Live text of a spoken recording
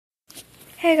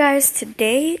Hey guys,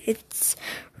 today it's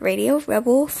Radio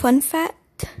Rebel Fun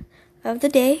Fact of the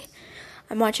day.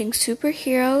 I'm watching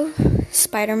Superhero,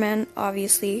 Spider-Man,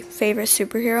 obviously, favorite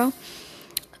superhero.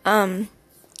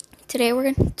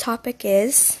 Today topic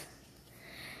is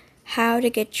how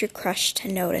to get your crush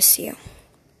to notice you.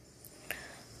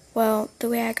 Well, the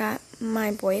way I got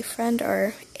my boyfriend,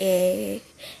 or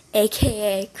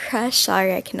AKA crush,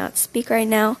 sorry I cannot speak right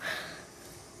now,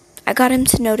 I got him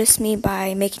to notice me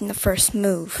by making the first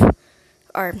move.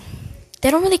 Or, they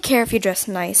don't really care if you dress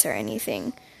nice or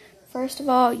anything. First of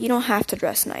all, you don't have to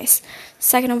dress nice.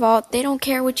 Second of all, they don't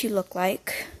care what you look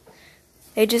like.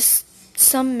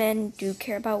 Some men do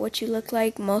care about what you look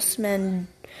like. Most men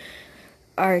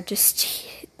are they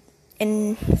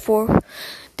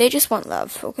just want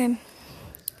love, okay?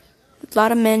 A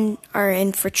lot of men are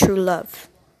in for true love.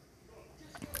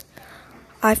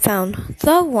 I found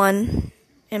the one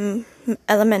in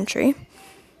elementary,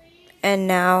 and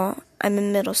now I'm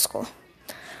in middle school.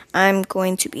 I'm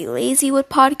going to be lazy with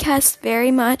podcasts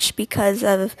very much because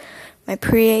of my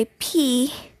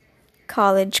pre-AP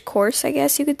college course, I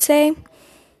guess you could say.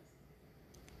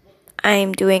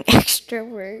 I'm doing extra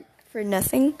work for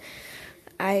nothing.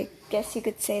 I guess you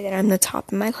could say that I'm the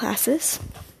top in my classes.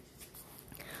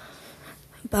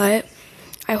 But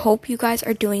I hope you guys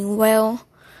are doing well.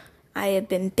 I have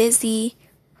been busy.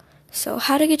 So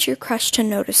how to get your crush to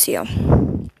notice you?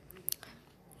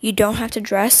 You don't have to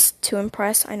dress to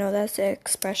impress. I know that's the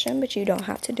expression, but you don't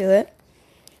have to do it.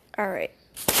 Alright,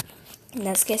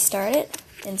 let's get started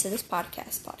into this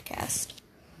podcast.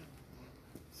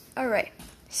 Alright,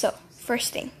 so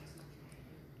first thing,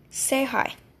 say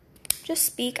hi. Just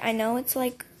speak. I know it's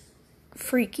like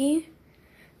freaky,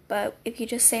 but if you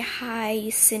just say hi,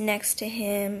 you sit next to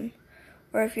him.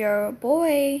 Or if you're a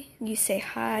boy, you say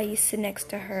hi, you sit next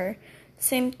to her.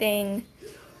 Same thing.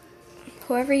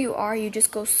 Whoever you are, you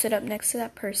just go sit up next to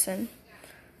that person.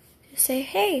 Just say,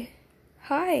 hey,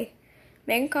 hi.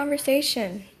 Make a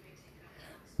conversation.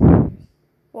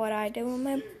 What I did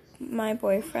with my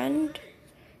boyfriend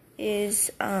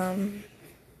is, I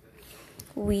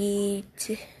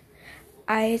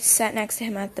sat next to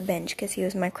him at the bench because he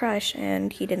was my crush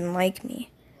and he didn't like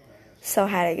me. So I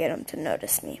had to get him to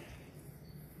notice me.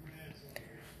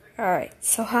 Alright,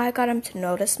 so how I got him to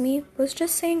notice me was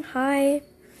just saying hi.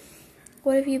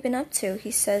 What have you been up to?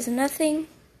 He says, nothing.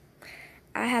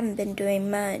 I haven't been doing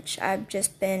much. I've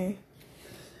just been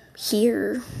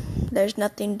here. There's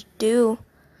nothing to do.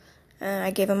 And I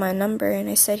gave him my number and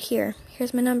I said,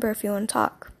 here's my number if you want to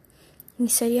talk. And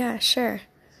he said, yeah, sure.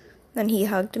 Then he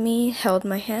hugged me, held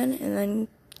my hand, and then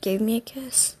gave me a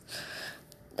kiss.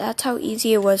 That's how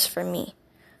easy it was for me.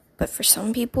 But for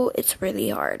some people, it's really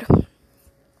hard.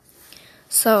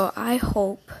 So I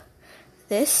hope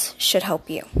this should help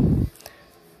you.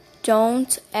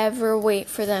 Don't ever wait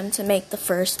for them to make the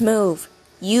first move.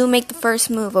 You make the first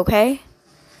move, okay?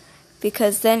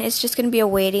 Because then it's just going to be a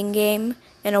waiting game.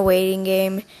 And a waiting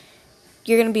game,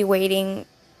 you're going to be waiting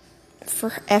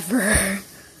forever,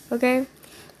 okay?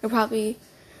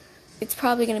 It's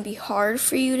probably going to be hard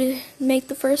for you to make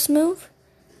the first move.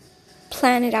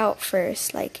 Plan it out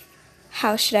first. Like,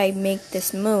 how should I make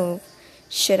this move?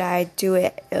 Should I do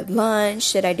it at lunch?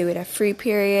 Should I do it at free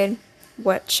period?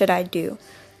 What should I do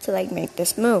to make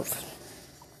this move?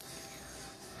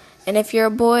 And if you're a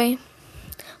boy,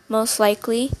 most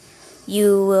likely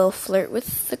you will flirt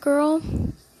with the girl.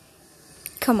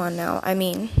 Come on now. I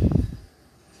mean,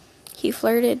 he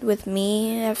flirted with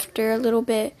me after a little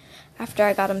bit. After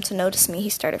I got him to notice me, he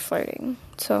started flirting.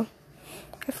 So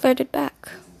I flirted back.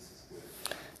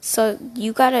 So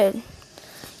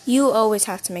you always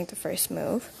have to make the first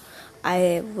move.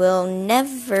 I will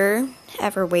never,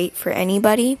 ever wait for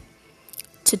anybody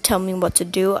to tell me what to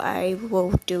do. I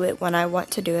will do it when I want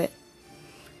to do it.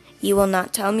 You will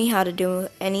not tell me how to do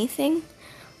anything.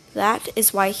 That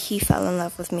is why he fell in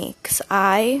love with me, because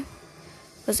I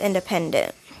was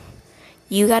independent.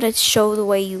 You gotta show the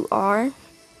way you are.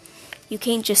 You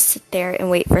can't just sit there and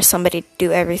wait for somebody to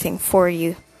do everything for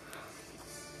you.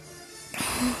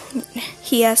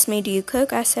 He asked me, do you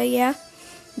cook? I said, yeah.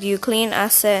 Do you clean? I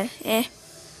said, eh.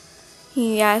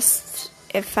 He asked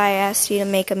if I asked you to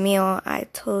make a meal. I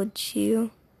told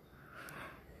him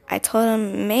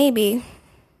maybe.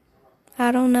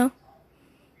 I don't know.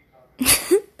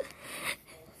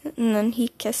 And then he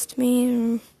kissed me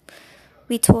and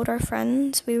we told our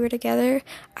friends we were together.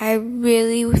 I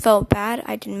really felt bad.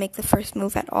 I didn't make the first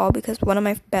move at all because one of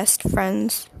my best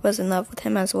friends was in love with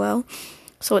him as well.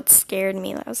 So it scared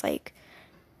me. I was like,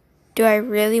 do I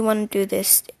really want to do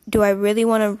this? Do I really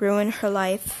want to ruin her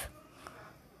life?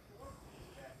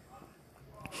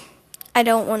 I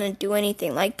don't want to do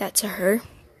anything like that to her.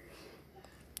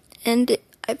 And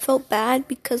I felt bad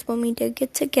because when we did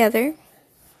get together,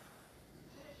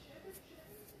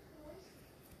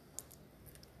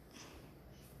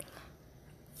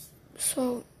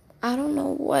 so I don't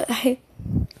know what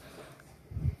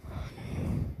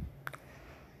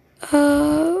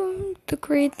the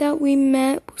grade that we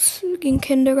met was in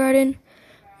kindergarten.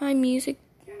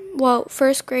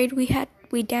 First grade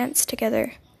we danced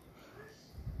together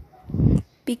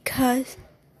because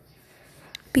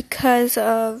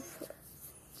of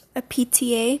a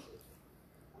PTA.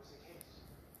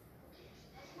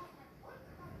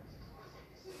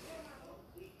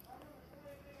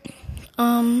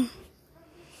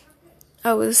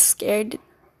 I was scared to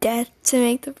death to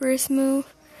make the first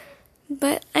move,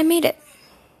 but I made it.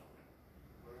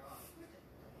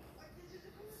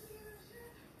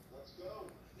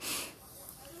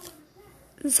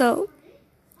 So,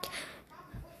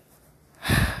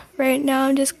 right now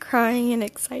I'm just crying in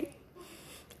excitement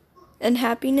and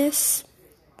happiness.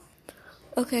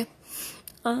 Okay,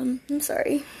 I'm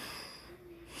sorry.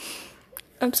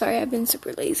 I've been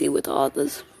super lazy with all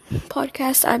this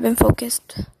podcast. I've been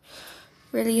focused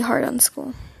really hard on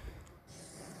school.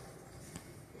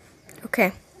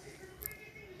 Okay.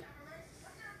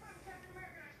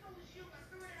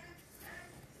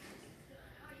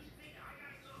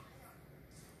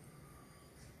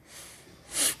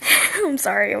 I'm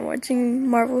sorry, I'm watching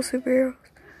Marvel superheroes.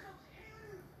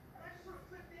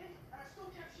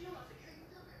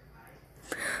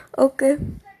 Okay.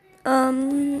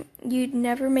 You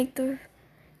never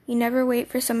wait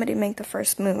for somebody to make the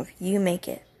first move. You make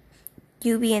it.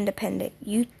 You be independent.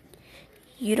 You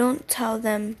don't tell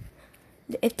them.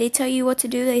 If they tell you what to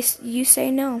do, you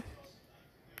say no.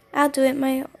 I'll do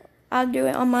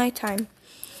it on my time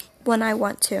when I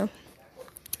want to.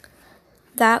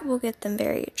 That will get them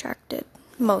very attracted.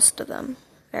 Most of them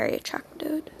very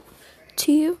attracted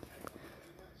to you.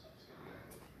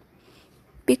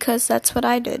 Because that's what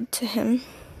I did to him.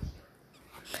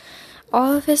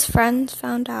 All of his friends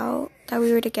found out that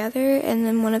we were together, and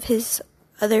then one of his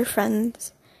other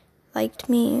friends liked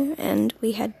me, and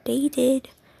we had dated.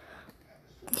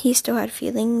 He still had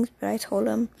feelings, but I told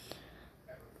him,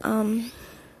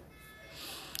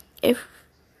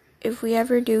 if we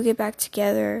ever do get back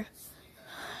together,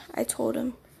 I told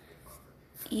him,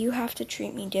 you have to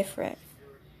treat me different.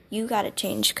 You gotta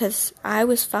change, because I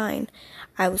was fine.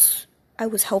 I was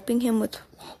helping him with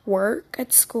work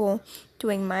at school,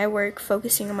 doing my work,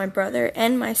 focusing on my brother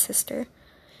and my sister,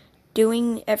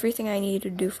 doing everything I needed to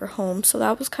do for home. So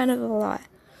that was kind of a lot.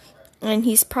 And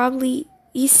he's 7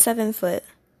 foot.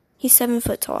 He's 7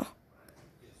 foot tall.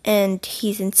 And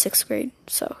he's in 6th grade.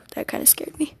 So that kind of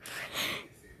scared me.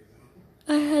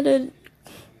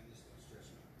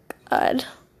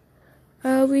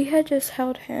 We had just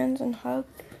held hands and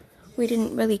hugged. We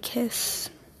didn't really kiss.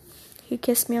 He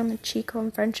kissed me on the cheek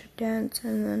on friendship dance,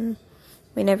 and then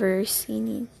we never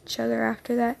seen each other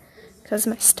after that, because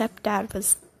my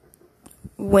stepdad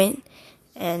went,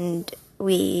 and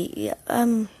my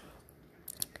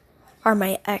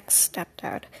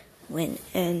ex-stepdad went,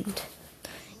 and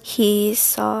he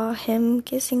saw him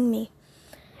kissing me,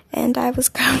 and I was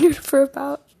grounded for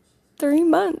about 3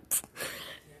 months.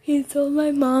 He told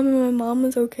my mom, and my mom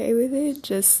was okay with it,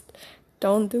 just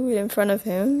don't do it in front of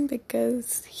him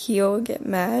because he'll get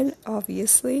mad,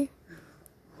 obviously.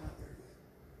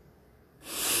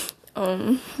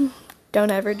 Don't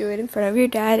ever do it in front of your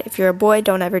dad. If you're a boy,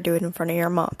 don't ever do it in front of your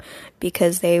mom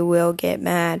because they will get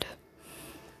mad.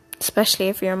 Especially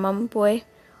if you're a mom boy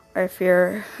or if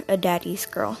you're a daddy's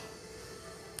girl.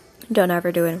 Don't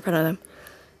ever do it in front of them.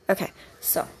 Okay,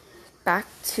 so back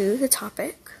to the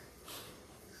topic.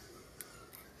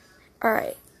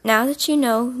 Alright. Now that you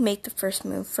know, make the first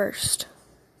move first.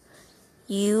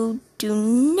 You do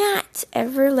not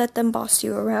ever let them boss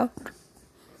you around.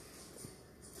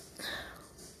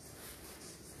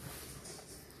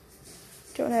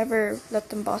 Don't ever let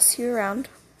them boss you around.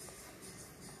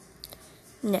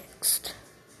 Next,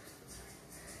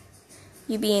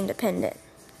 you be independent.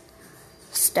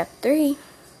 Step 3.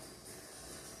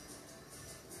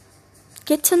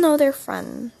 Get to know their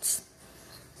friends.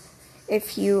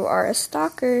 If you are a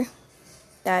stalker,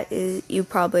 you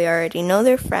probably already know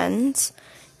their friends,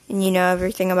 and you know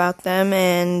everything about them,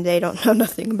 and they don't know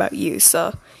nothing about you,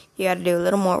 so you gotta do a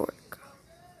little more work.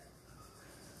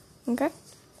 Okay?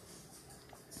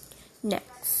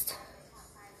 Next.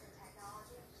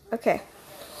 Okay,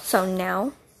 so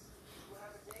now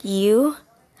you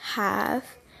have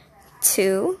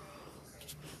to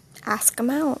ask them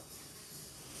out.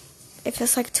 If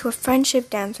it's like to a friendship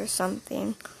dance or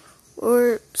something,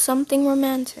 or something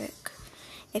romantic.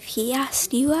 If he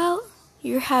asked you out,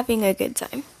 you're having a good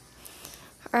time.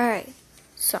 Alright,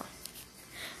 so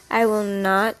I will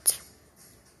not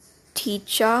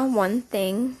teach y'all one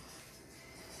thing,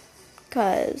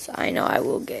 because I know I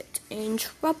will get in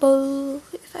trouble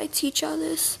if I teach y'all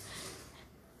this.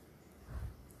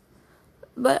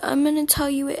 But I'm going to tell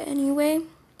you it anyway,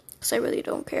 because I really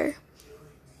don't care.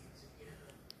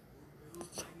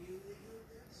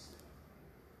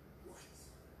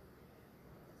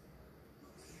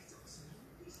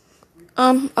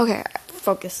 Okay,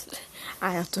 focus.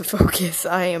 I have to focus.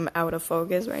 I am out of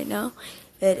focus right now.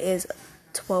 It is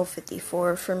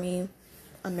 12:54 for me,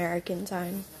 American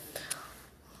time.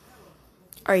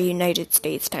 Or United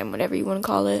States time, whatever you want to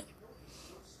call it.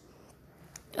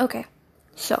 Okay,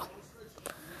 so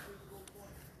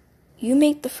you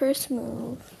make the first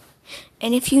move.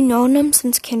 And if you've known them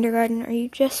since kindergarten or you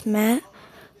just met,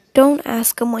 don't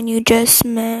ask them when you just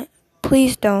met.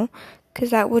 Please don't, because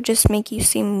that will just make you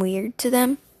seem weird to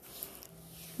them.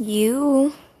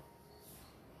 You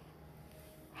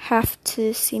have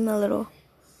to seem a little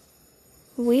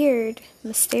weird,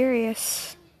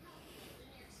 mysterious.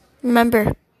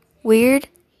 Remember, weird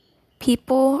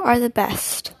people are the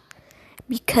best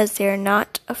because they're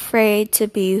not afraid to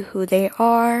be who they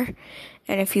are.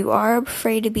 And if you are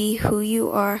afraid to be who you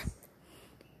are,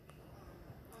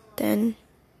 then,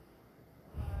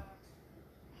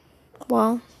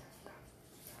 well,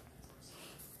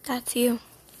 that's you.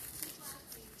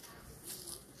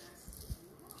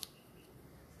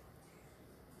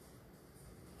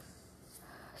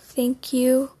 Thank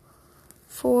you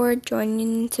for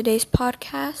joining today's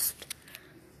podcast.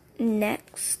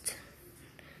 Next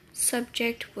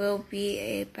subject will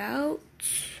be about,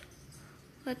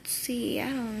 let's see, I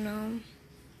don't know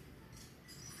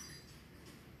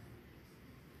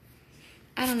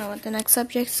what the next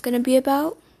subject is going to be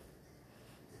about,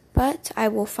 but I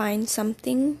will find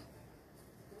something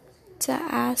to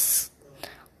ask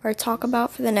or talk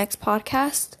about for the next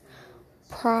podcast.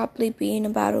 Probably be in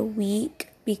about a week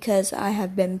because I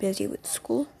have been busy with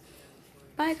school.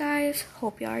 Bye guys,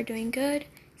 hope you are doing good.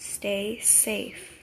 Stay safe.